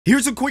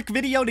Here's a quick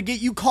video to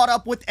get you caught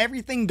up with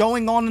everything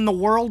going on in the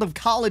world of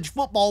college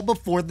football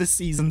before the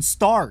season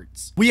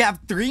starts. We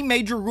have 3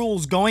 major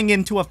rules going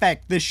into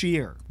effect this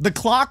year. The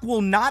clock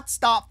will not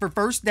stop for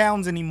first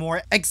downs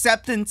anymore,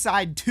 except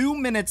inside 2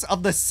 minutes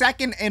of the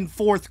second and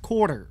fourth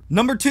quarter.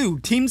 Number 2,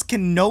 teams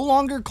can no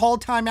longer call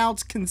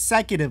timeouts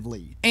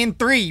consecutively. And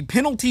 3,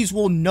 penalties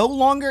will no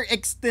longer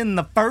extend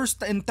the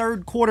first and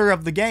third quarter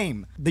of the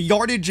game. The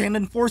yardage and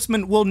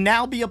enforcement will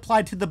now be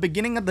applied to the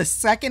beginning of the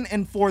second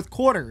and fourth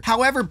quarter.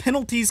 However,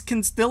 penalties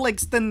can still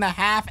extend the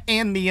half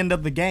and the end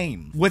of the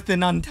game with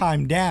an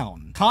untimed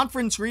down.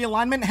 Conference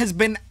realignment has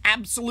been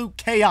absolute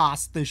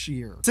chaos this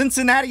year.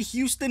 Cincinnati,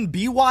 Houston,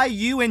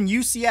 BYU, and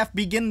UCF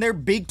begin their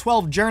Big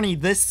 12 journey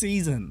this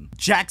season.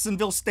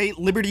 Jacksonville State,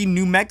 Liberty,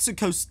 New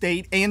Mexico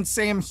State, and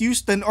Sam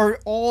Houston are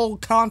all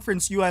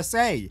Conference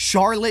USA.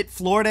 Charlotte,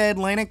 Florida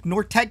Atlantic,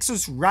 North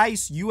Texas,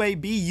 Rice,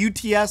 UAB,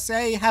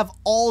 UTSA have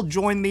all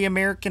joined the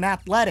American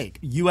Athletic.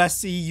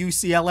 USC,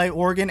 UCLA,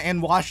 Oregon,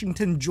 and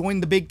Washington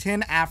joined the Big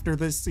 10 after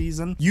this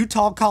season.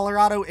 Utah,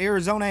 Colorado,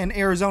 Arizona, and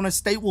Arizona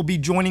State will be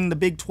joining the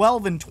Big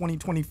 12 in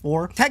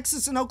 2024.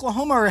 Texas and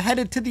Oklahoma are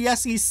headed to the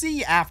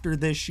SEC after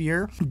this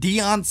year.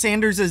 Deion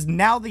Sanders is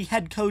now the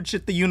head coach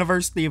at the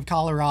University of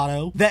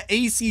Colorado. The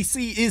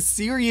ACC is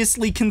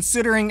seriously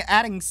considering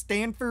adding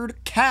Stanford,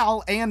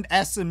 Cal, and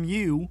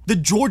SMU. The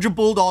Georgia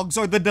Bulldogs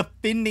are the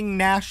defending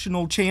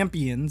national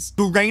champions.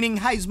 The reigning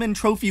Heisman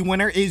Trophy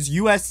winner is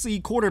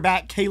USC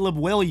quarterback Caleb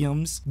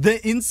Williams. The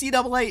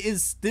NCAA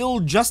is still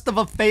just of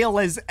a fail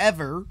as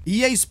ever.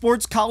 EA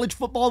Sports college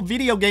football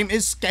video game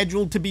is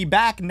scheduled to be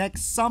back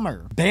next summer.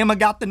 Bama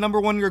got the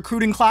 #1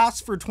 recruiting class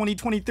for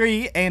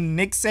 2023, and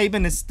Nick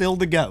Saban is still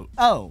the GOAT.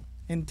 Oh,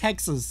 and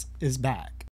Texas is back.